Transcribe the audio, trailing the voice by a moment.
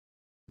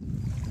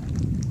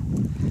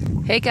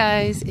Hey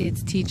guys,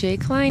 it's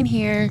TJ Kline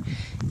here,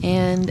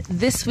 and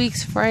this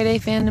week's Friday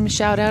Fandom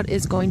shout out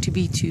is going to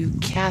be to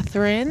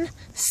Catherine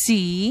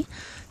C.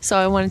 So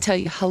I want to tell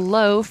you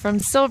hello from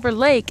Silver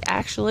Lake,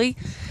 actually.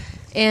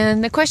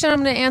 And the question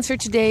I'm going to answer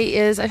today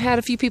is, I've had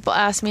a few people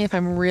ask me if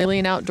I'm really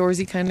an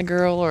outdoorsy kind of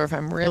girl, or if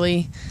I'm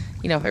really,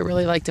 if I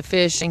really like to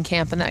fish and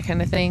camp and that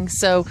kind of thing.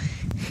 So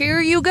here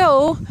you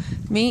go,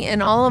 me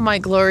in all of my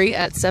glory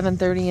at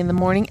 7:30 in the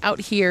morning out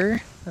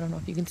here. I don't know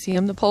if you can see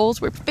them, the poles.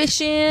 We're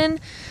fishing.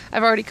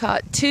 I've already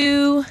caught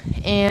 2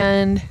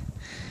 and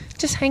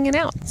just hanging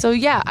out. So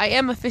yeah, I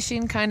am a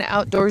fishing kind of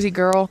outdoorsy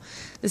girl.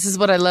 This is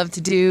what I love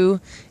to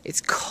do. It's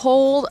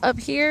cold up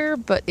here,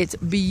 but it's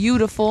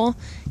beautiful.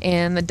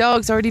 And the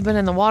dog's already been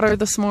in the water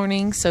this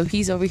morning, so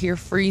he's over here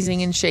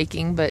freezing and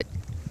shaking, but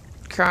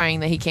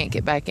crying that he can't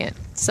get back in.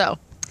 So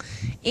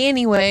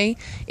anyway,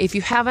 if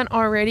you haven't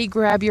already,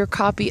 grab your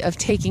copy of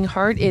Taking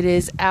Heart. It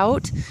is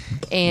out,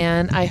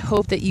 and I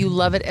hope that you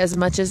love it as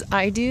much as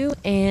I do.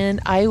 And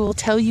I will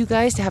tell you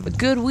guys to have a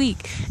good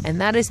week.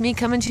 And that is me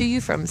coming to you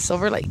from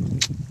Silver Lake.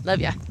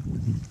 Love ya.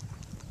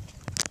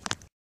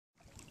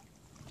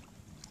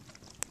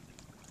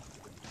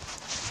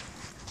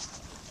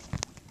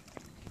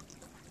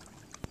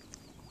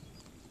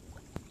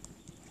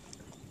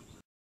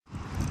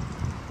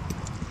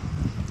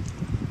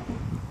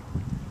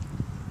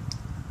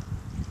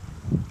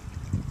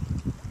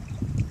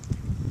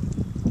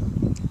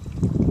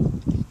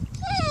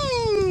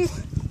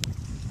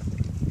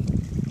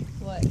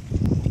 What?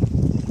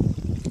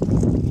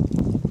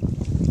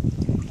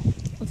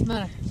 What's the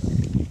matter?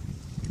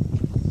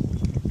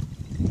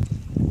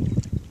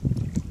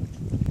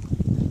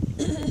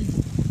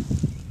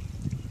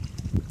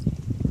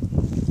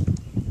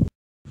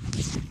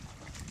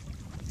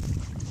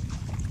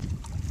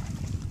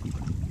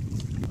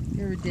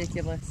 You're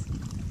ridiculous.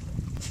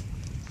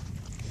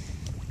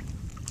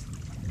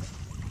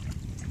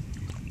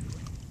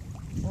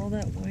 All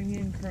that whining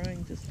and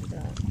crying just for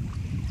that.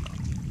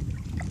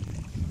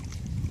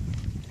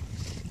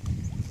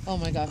 Oh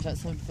my gosh, that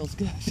sound feels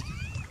good.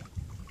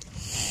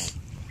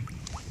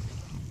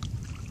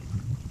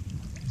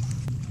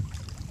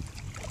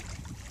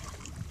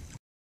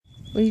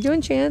 What are you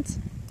doing, Chance?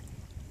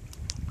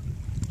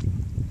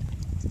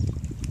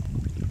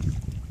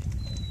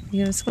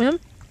 You gonna swim?